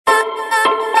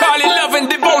and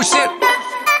devotion.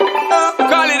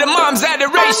 Call it a mom's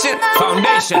adoration.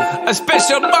 Foundation, a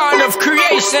special bond of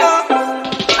creation.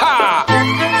 Ha!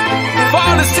 For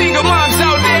all the single moms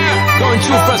out there going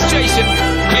through frustration,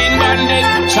 Clean Bandit,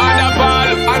 China Ball,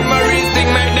 and Marie thing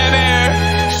make them air.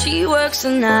 She works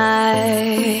the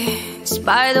nights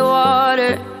by the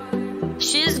water.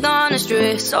 She's gone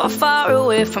astray, so far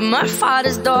away from her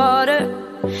father's daughter.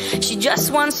 She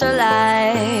just wants a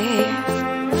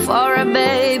life for a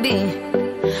baby.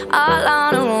 All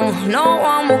on her own, no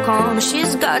one will come.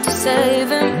 She's got to save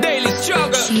him. Daily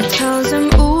struggle. She tells him,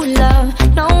 ooh,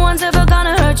 love, no one's ever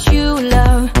gonna hurt you,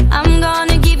 love. I'm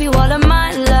gonna give you all of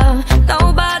my love.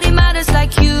 Nobody matters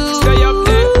like you. Stay up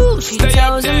there. She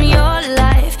tells him your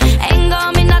life ain't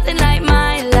gonna be nothing like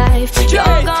my life.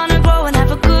 You're gonna grow and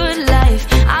have a good life.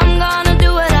 I'm gonna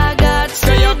do what I got to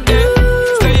Stay up there.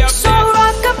 Stay up So there.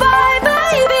 rockabye,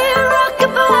 baby,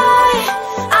 rockabye.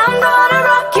 I'm gonna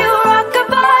rock you,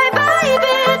 rockabye,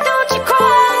 baby. Don't you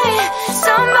cry.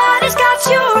 Somebody's got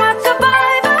you,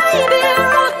 rockabye, baby,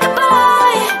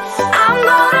 rockabye. I'm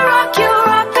gonna rock you,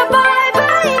 rockabye,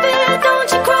 baby. Don't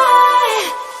you cry.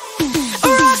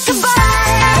 Rockabye.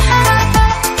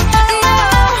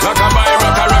 Rockabye,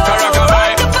 rocka, rocka,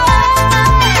 rockabye.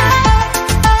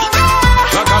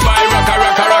 Rockabye, rocka,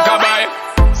 rocka,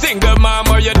 rockabye. Single mom,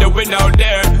 what you doing out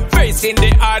there? Facing the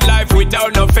hard life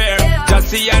without no fear. Just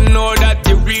see and know that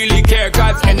you really care.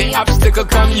 Cause any obstacle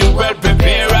come, you well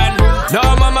prepare. And no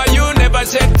mama, you never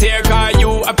shed tear. Cause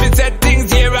you have to set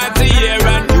things year after year.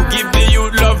 And you give the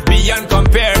youth love beyond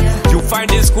compare. You find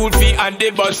the school fee and the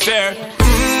bus fare.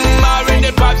 When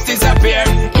the pops disappear,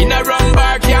 in a wrong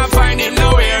bar, can't find him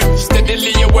nowhere.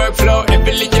 Steadily your workflow,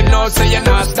 everything you know, so you're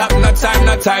not stop, no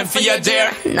time for your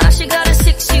dare. Now she got a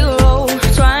 6-year-old,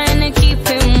 trying to keep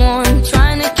him warm,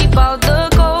 trying to keep out the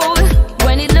cold.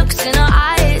 When he looks in her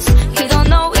eyes, he don't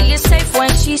know he is safe when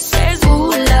she says,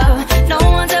 ooh, love, no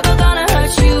one's ever gonna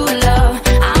hurt you, love.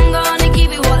 I'm gonna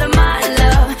give you all of my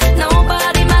love.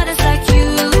 Nobody matters like you.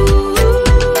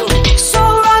 So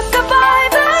rockabye,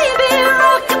 baby,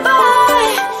 rockabye.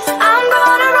 I'm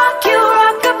gonna rock you,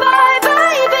 rockabye,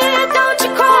 baby. Don't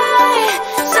you cry.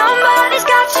 Somebody's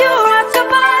got you,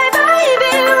 rockabye,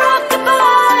 baby,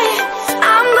 rockabye.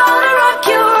 I'm gonna rock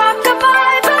you,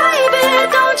 rockabye, baby.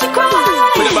 Don't you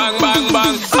cry. With a bang, bang,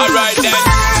 bang, alright then.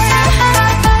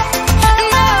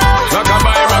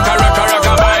 Rockabye, rocka, rocka,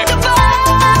 rockabye.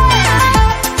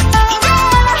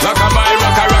 Rockabye,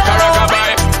 rocka, rocka,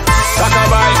 rockabye.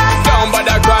 Rockabye, don't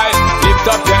bother cry. Lift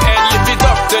up your head, lift it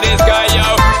up to the sky, yo.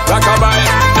 Rockabye,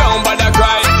 don't bother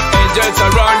cry. Angels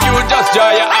around you, just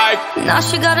dry your eye. Now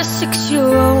she got a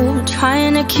 6-year-old,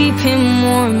 trying to keep him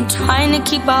warm, trying to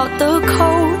keep out the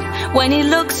cold. When he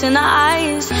looks in her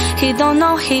eyes, he don't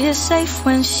know he is safe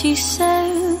when she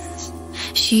says,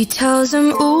 she tells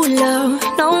him, ooh, love,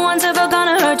 no one's ever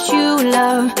gonna hurt you,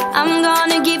 love. I'm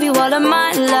gonna give you all of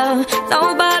my love.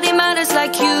 Nobody matters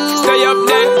like you. Stay up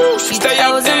there, She stay up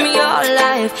tells him there. your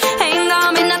life ain't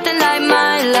gonna be nothing like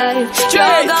my life.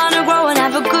 You're gonna grow and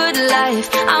have a good life.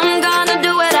 I'm gonna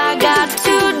do what I got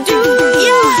to do.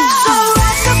 Yeah. So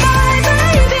rockabye,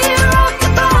 baby,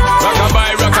 rockabye.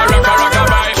 Rockabye, rocka, rocka,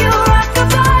 rockabye. You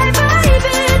rockabye,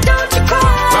 baby, don't you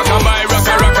cry. Rockabye,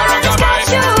 rocka, rocka, rockabye.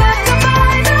 You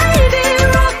rockabye, baby,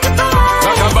 rockabye.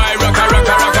 Rockabye, rocka,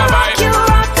 rocka, rockabye. You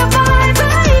rockabye,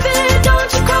 baby,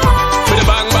 don't you cry. With a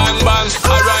bang, bang, bang,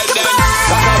 alright then.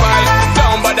 Rockabye,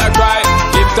 don't bother cry.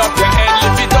 Lift up your head,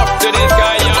 lift it up to the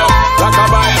sky, yo.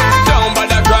 Rockabye, don't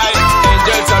bother cry.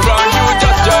 Angels around you,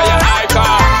 just dry your eye,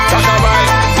 car. Rockabye,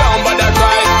 don't bother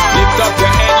cry. Lift up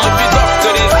your head, lift it up to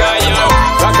the sky, yo.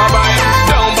 Rockabye,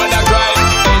 don't bother cry.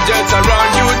 Angels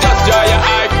around you, just dry your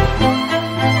eye.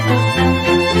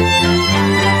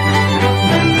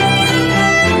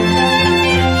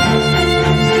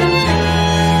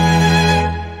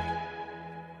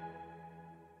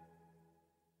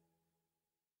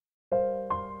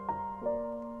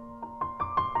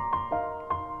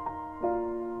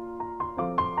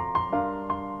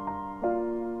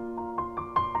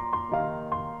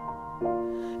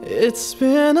 It's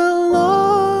been a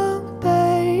long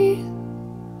day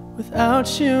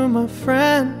without you, my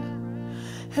friend,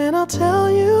 and I'll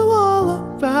tell you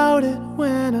all about it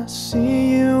when I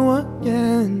see you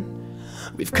again.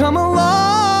 We've come a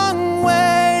long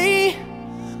way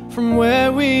from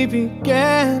where we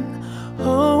began.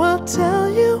 Oh, I'll tell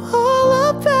you all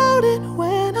about it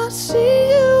when I see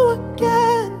you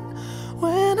again.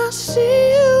 When I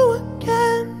see you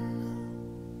again.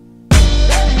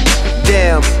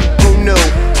 Damn, who knew?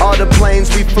 all the planes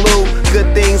we flew,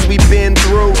 good things we've been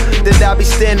through, that I'll be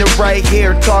standing right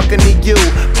here talking to you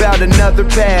about another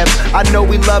path. I know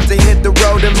we love to hit the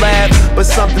road and laugh, but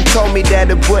something told me that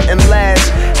it wouldn't last.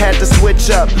 Had to switch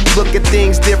up, look at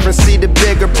things different, see the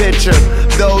bigger picture.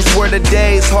 Those were the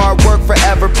days, hard work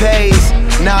forever pays.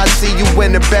 Now I see you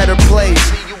in a better place.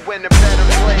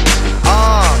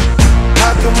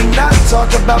 How can we not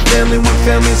talk about family when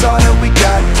family's all that we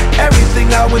got?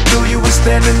 Everything I went through, you were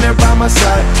standing there by my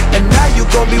side, and now you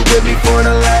gon' be with me for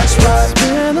the last ride. It's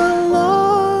been a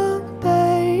long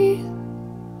day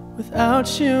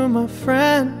without you, my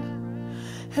friend,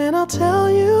 and I'll tell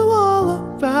you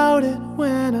all about it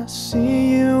when I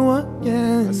see you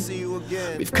again.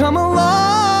 We've come a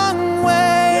long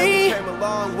way,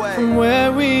 from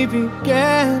where we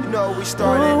began. You know we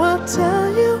started. Oh, I'll tell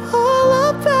you all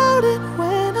about it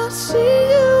when I see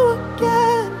you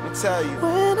again. Let me tell you.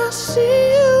 When I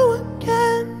see you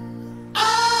again.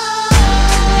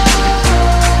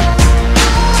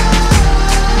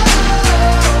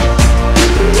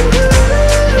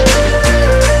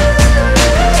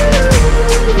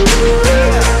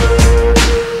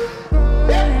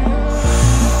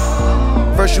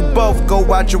 First you both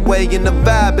go out your way and the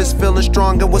vibe is feeling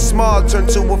strong, and what's small turn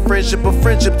to a friendship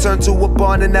turn to a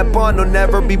bond, and that bond will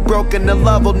never be broken, the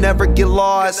love will never get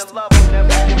lost.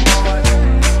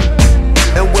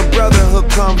 And when brotherhood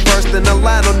come first, then the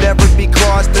line will never be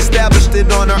crossed. Established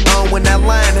it on our own when that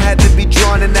line had to be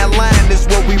drawn, and that line is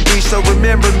what we reach, so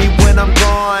remember me when I'm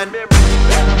gone.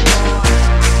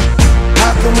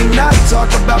 How can we not talk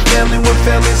about family when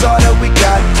family's all that we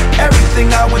got?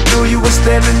 Everything I went through, you were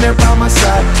standing there by my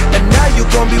side, and now you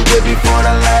gon' be with me for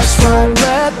the last ride. So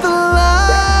let the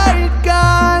light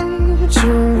guide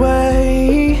your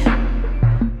way,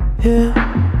 yeah.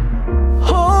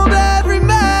 Hold every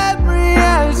memory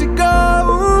as you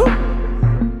go,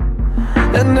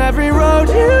 and every road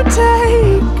you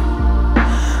take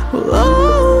will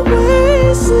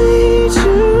always lead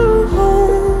you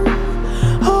home.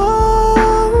 Oh,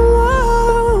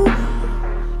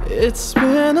 it's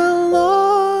been a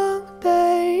long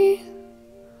day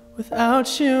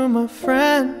without you, my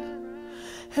friend,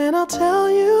 and I'll tell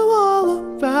you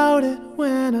all about it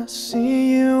when I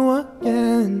see you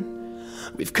again.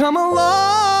 We've come a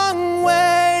long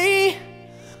way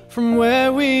from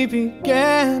where we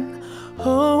began.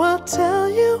 Oh, I'll tell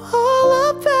you all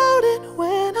about it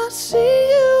when I see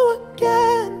you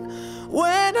again.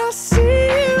 When I see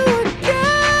you again.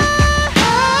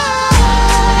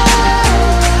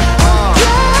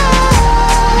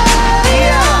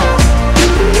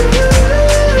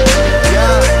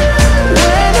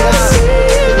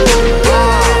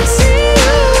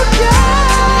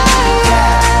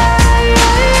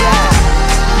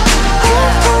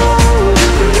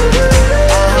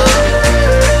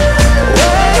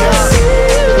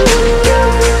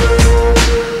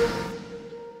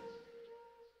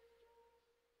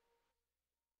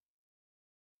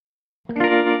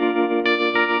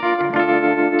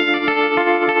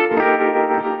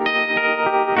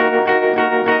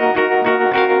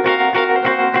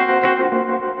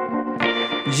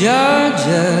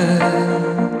 Georgia,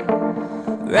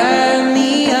 wrap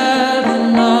me up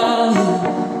in all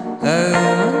I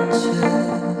want you.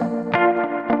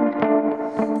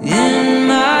 In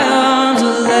my arms, oh,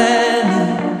 let me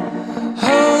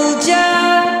hold ya.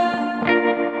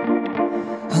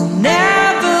 I'll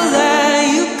never let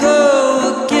you go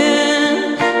again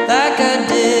like I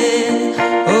did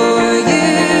or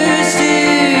used to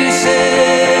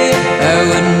say. I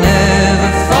would never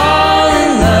fall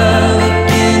in love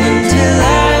again until I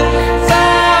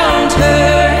found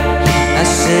her.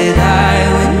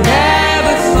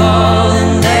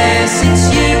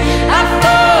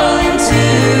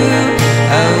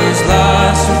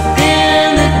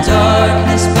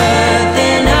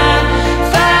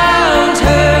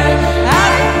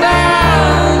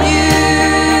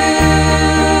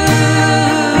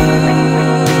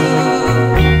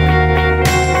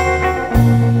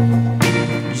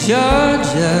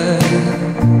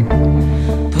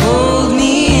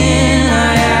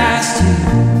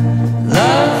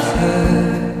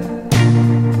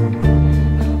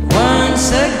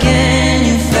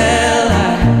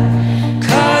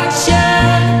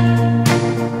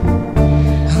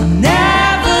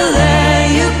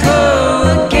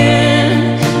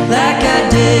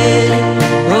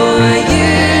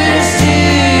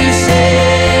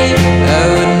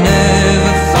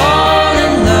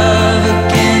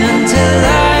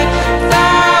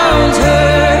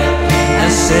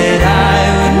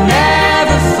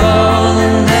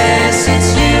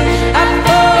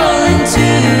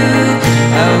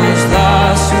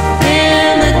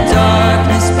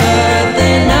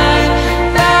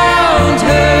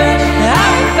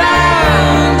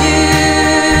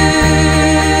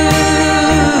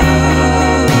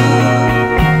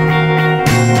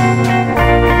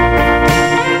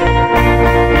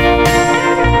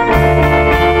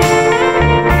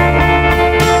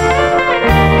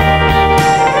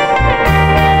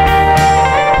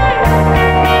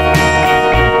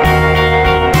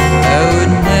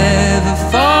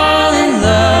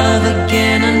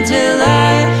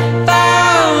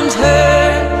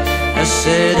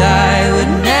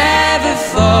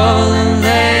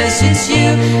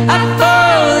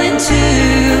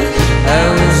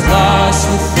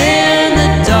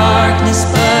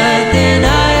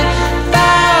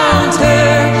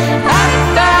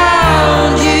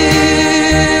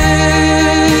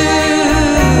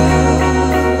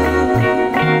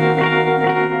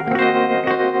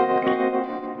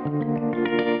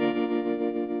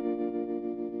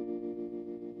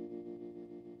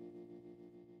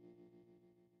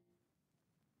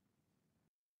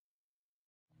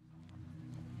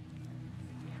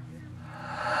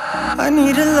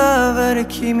 need a lover to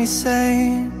keep me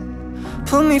sane,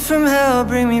 pull me from hell,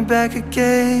 bring me back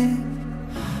again.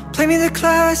 Play me the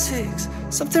classics,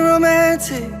 something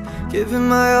romantic, giving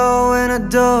my all when I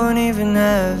don't even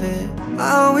have it.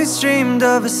 I always dreamed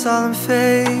of a solemn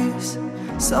face,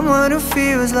 someone who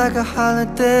feels like a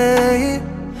holiday.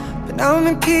 But now I'm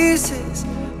in pieces,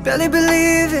 barely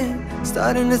believing,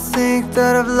 starting to think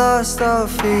that I've lost all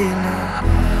feeling.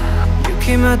 You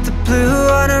came out the blue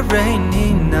on a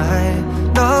rainy night,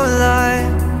 no lie,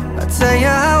 I'll tell you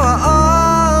how I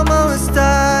almost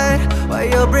died, while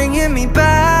you're bringing me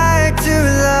back to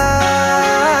life.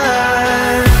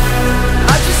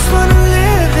 I just wanna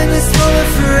live in this moment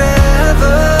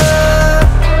forever,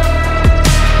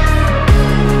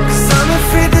 'cause I'm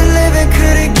afraid that living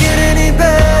couldn't get any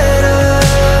better.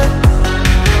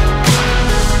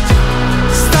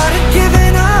 Started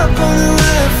giving up on the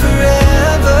word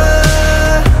forever,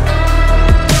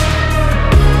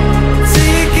 till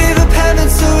you gave up heaven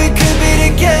so we could be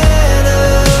together.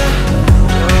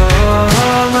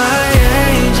 Oh, my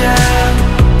angel,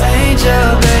 angel,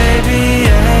 baby,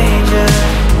 angel.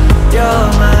 You're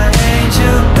my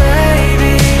angel,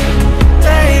 baby,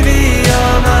 baby.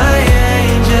 You're my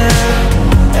angel,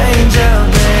 angel,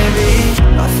 baby.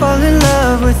 I fall in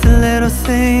love with the little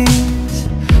things,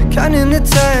 counting the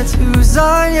tattoos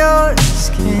on your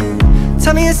skin.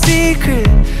 Tell me a secret,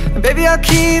 and baby I'll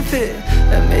keep it,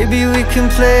 and maybe we can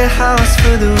play house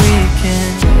for the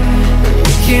weekend.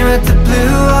 We came at the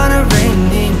blue on a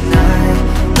rainy night,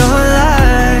 no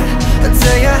lie, I'll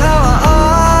tell you how I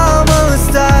almost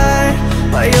died,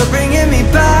 while you're bringing me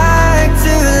back